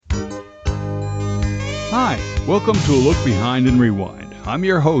Hi, welcome to A Look Behind and Rewind. I'm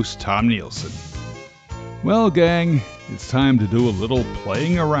your host, Tom Nielsen. Well, gang, it's time to do a little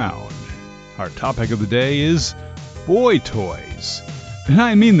playing around. Our topic of the day is boy toys. And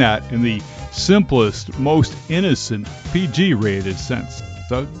I mean that in the simplest, most innocent, PG-rated sense.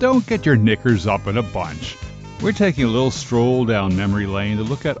 So don't get your knickers up in a bunch. We're taking a little stroll down memory lane to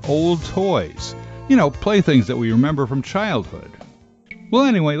look at old toys. You know, playthings that we remember from childhood. Well,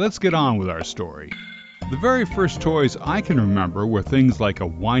 anyway, let's get on with our story. The very first toys I can remember were things like a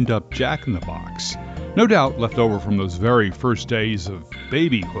wind-up Jack-in-the-Box, no doubt left over from those very first days of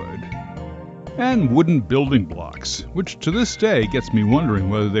babyhood, and wooden building blocks, which to this day gets me wondering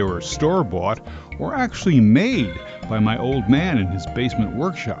whether they were store-bought or actually made by my old man in his basement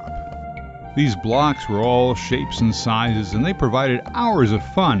workshop. These blocks were all shapes and sizes, and they provided hours of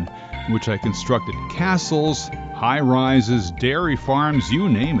fun in which I constructed castles, high-rises, dairy farms, you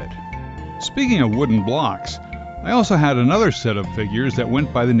name it. Speaking of wooden blocks, I also had another set of figures that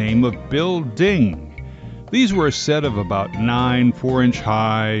went by the name of Bill Ding. These were a set of about 9 4-inch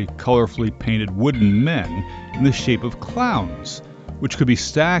high, colorfully painted wooden men in the shape of clowns, which could be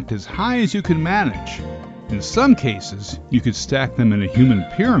stacked as high as you could manage. In some cases, you could stack them in a human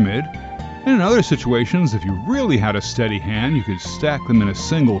pyramid, and in other situations, if you really had a steady hand, you could stack them in a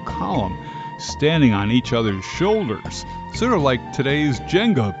single column, standing on each other's shoulders, sort of like today's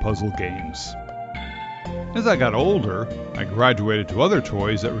Jenga puzzle games. As I got older, I graduated to other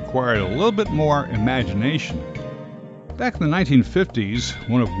toys that required a little bit more imagination. Back in the 1950s,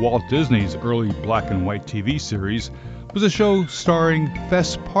 one of Walt Disney's early black and white TV series was a show starring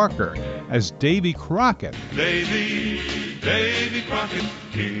Fess Parker as Davy Crockett. Davy Crockett,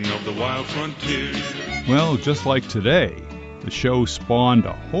 king of the wild frontier. Well, just like today, the show spawned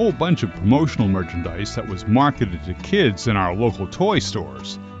a whole bunch of promotional merchandise that was marketed to kids in our local toy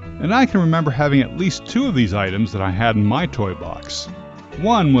stores. And I can remember having at least 2 of these items that I had in my toy box.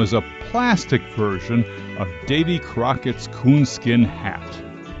 One was a plastic version of Davy Crockett's coonskin hat.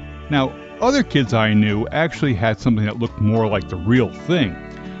 Now, other kids I knew actually had something that looked more like the real thing,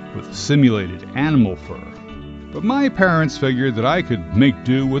 with simulated animal fur. But my parents figured that I could make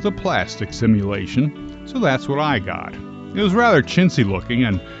do with a plastic simulation, so that's what I got. It was rather chintzy looking,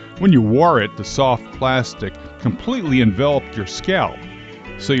 and when you wore it, the soft plastic completely enveloped your scalp,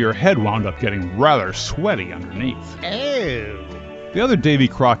 so your head wound up getting rather sweaty underneath. Oh. The other Davy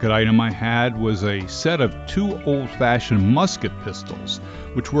Crockett item I had was a set of 2 old-fashioned musket pistols,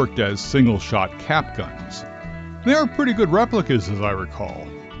 which worked as single-shot cap guns. They were pretty good replicas, as I recall.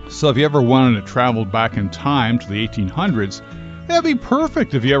 So if you ever wanted to travel back in time to the 1800s, that'd be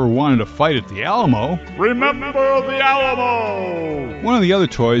perfect if you ever wanted to fight at the Alamo. Remember the Alamo! One of the other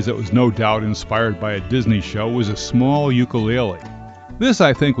toys that was no doubt inspired by a Disney show was a small ukulele. This,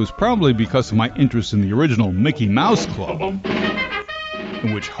 I think, was probably because of my interest in the original Mickey Mouse Club,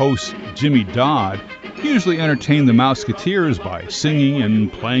 in which host Jimmy Dodd usually entertained the Mouseketeers by singing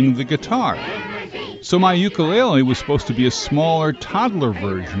and playing the guitar. So my ukulele was supposed to be a smaller toddler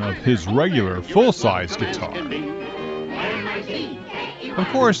version of his regular full-size guitar. Of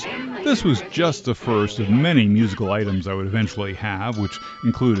course, this was just the first of many musical items I would eventually have, which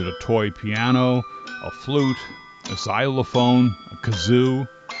included a toy piano, a flute, a xylophone, a kazoo,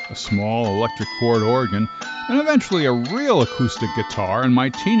 a small electric chord organ, and eventually a real acoustic guitar in my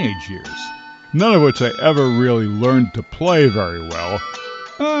teenage years, none of which I ever really learned to play very well,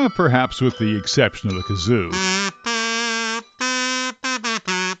 perhaps with the exception of the kazoo.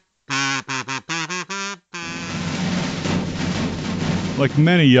 Like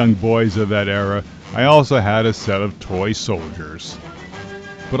many young boys of that era, I also had a set of toy soldiers.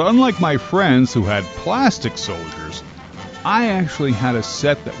 But unlike my friends who had plastic soldiers, I actually had a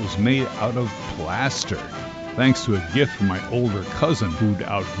set that was made out of plaster, thanks to a gift from my older cousin who'd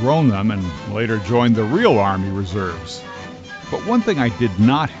outgrown them and later joined the real Army Reserves. But one thing I did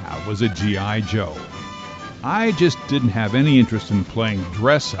not have was a G.I. Joe. I just didn't have any interest in playing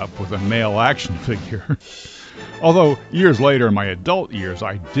dress-up with a male action figure. Although, years later in my adult years,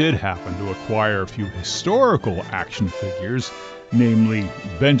 I did happen to acquire a few historical action figures, namely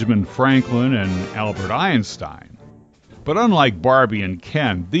Benjamin Franklin and Albert Einstein. But unlike Barbie and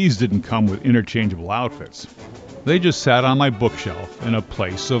Ken, these didn't come with interchangeable outfits. They just sat on my bookshelf in a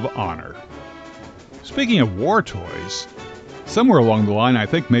place of honor. Speaking of war toys, somewhere along the line, I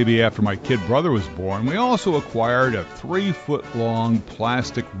think maybe after my kid brother was born, we also acquired a 3-foot-long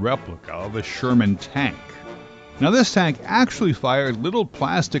plastic replica of a Sherman tank. Now this tank actually fired little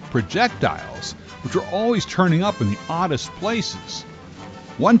plastic projectiles, which were always turning up in the oddest places.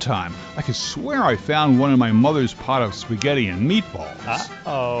 One time, I could swear I found one in my mother's pot of spaghetti and meatballs.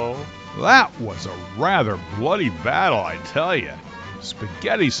 Uh-oh. That was a rather bloody battle, I tell you.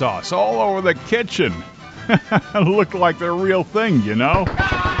 Spaghetti sauce all over the kitchen. Looked like the real thing, you know?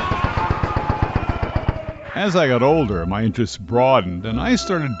 As I got older, my interests broadened and I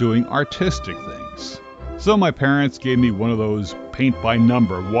started doing artistic things. So my parents gave me one of those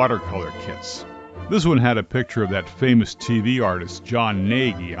paint-by-number watercolor kits. This one had a picture of that famous TV artist John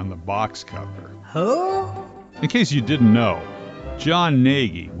Nagy on the box cover. Huh? In case you didn't know, John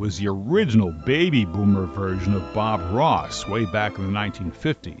Nagy was the original baby boomer version of Bob Ross way back in the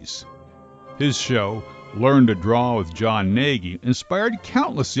 1950s. His show, Learn to Draw with John Nagy, inspired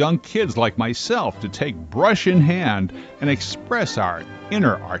countless young kids like myself to take brush in hand and express our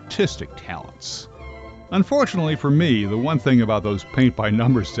inner artistic talents. Unfortunately for me, the one thing about those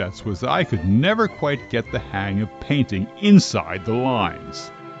paint-by-number sets was that I could never quite get the hang of painting inside the lines.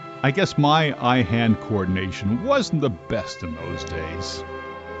 I guess my eye-hand coordination wasn't the best in those days.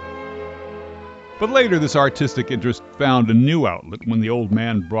 But later, this artistic interest found a new outlet when the old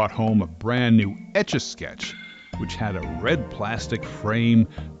man brought home a brand new Etch-a-Sketch, which had a red plastic frame,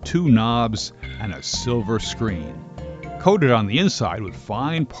 2 knobs, and a silver screen, coated on the inside with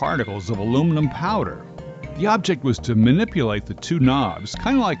fine particles of aluminum powder. The object was to manipulate the 2 knobs,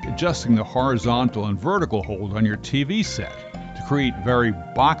 kind of like adjusting the horizontal and vertical hold on your TV set, to create very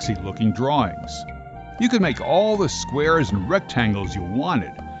boxy-looking drawings. You could make all the squares and rectangles you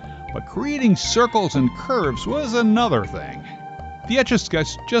wanted, but creating circles and curves was another thing. The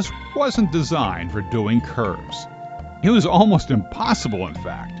Etch-a-Sketch just wasn't designed for doing curves. It was almost impossible, in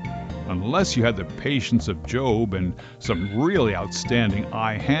fact, unless you had the patience of Job and some really outstanding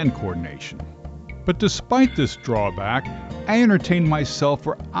eye-hand coordination. But despite this drawback, I entertained myself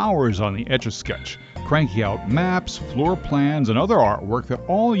for hours on the Etch-a-Sketch, cranking out maps, floor plans, and other artwork that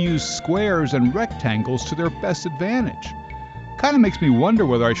all used squares and rectangles to their best advantage. Kind of makes me wonder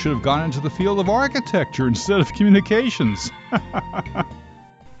whether I should have gone into the field of architecture instead of communications.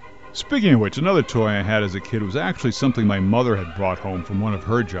 Speaking of which, another toy I had as a kid was actually something my mother had brought home from one of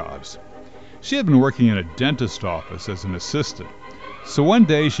her jobs. She had been working in a dentist office as an assistant, so one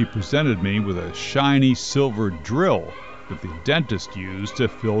day she presented me with a shiny silver drill that the dentist used to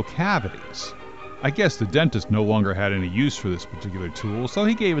fill cavities. I guess the dentist no longer had any use for this particular tool, so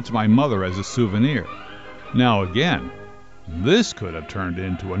he gave it to my mother as a souvenir. Now again, this could have turned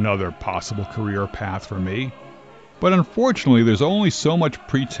into another possible career path for me. But unfortunately, there's only so much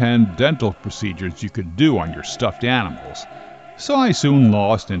pretend dental procedures you could do on your stuffed animals, so I soon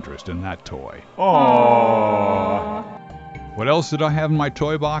lost interest in that toy. Aww. What else did I have in my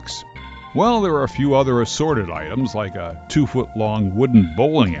toy box? Well, there were a few other assorted items, like a 2-foot-long wooden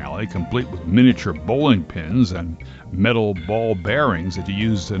bowling alley complete with miniature bowling pins and metal ball bearings that you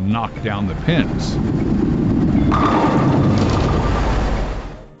use to knock down the pins.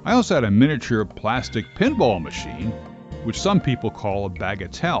 I also had a miniature plastic pinball machine, which some people call a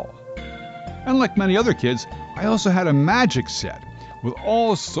bagatelle. And like many other kids, I also had a magic set with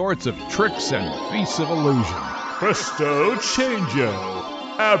all sorts of tricks and feats of illusion. Presto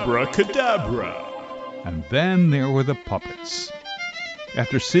changeo. Abracadabra. And then there were the puppets.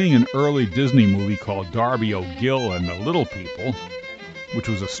 After seeing an early Disney movie called Darby O'Gill and the Little People, which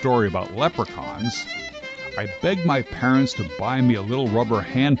was a story about leprechauns, I begged my parents to buy me a little rubber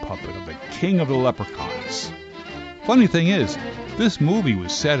hand puppet of the king of the leprechauns. Funny thing is, this movie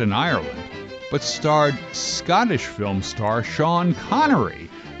was set in Ireland, but starred Scottish film star Sean Connery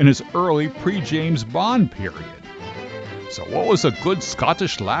in his early pre-James Bond period. So what was a good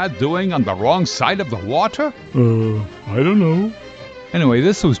Scottish lad doing on the wrong side of the water? I don't know. Anyway,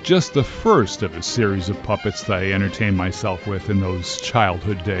 this was just the first of a series of puppets that I entertained myself with in those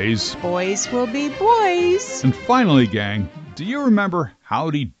childhood days. Boys will be boys. And finally, gang, do you remember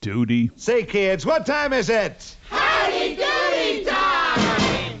Howdy Doody? Say, kids, what time is it? Howdy Doody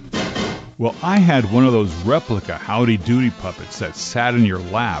time! Well, I had one of those replica Howdy Doody puppets that sat in your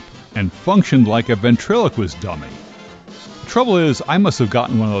lap and functioned like a ventriloquist dummy. The trouble is, I must have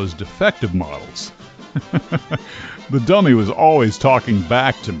gotten one of those defective models. The dummy was always talking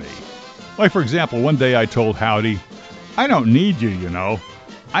back to me. Like, for example, one day I told Howdy, "I don't need you, you know.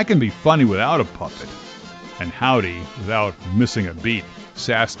 I can be funny without a puppet." And Howdy, without missing a beat,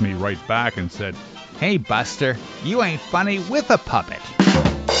 sassed me right back and said, "Hey, Buster, you ain't funny with a puppet."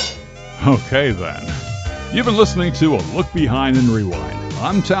 Okay, then. You've been listening to A Look Behind and Rewind.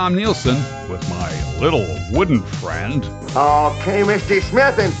 I'm Tom Nielsen with my little wooden friend. Okay, Mr.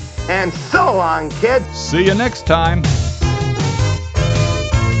 Smith, and so long, kids. See you next time.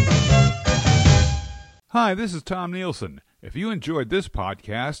 Hi, this is Tom Nielsen. If you enjoyed this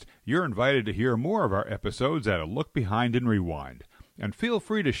podcast, you're invited to hear more of our episodes at A Look Behind and Rewind. And feel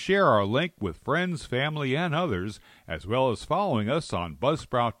free to share our link with friends, family, and others, as well as following us on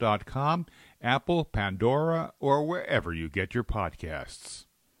Buzzsprout.com, Apple, Pandora, or wherever you get your podcasts.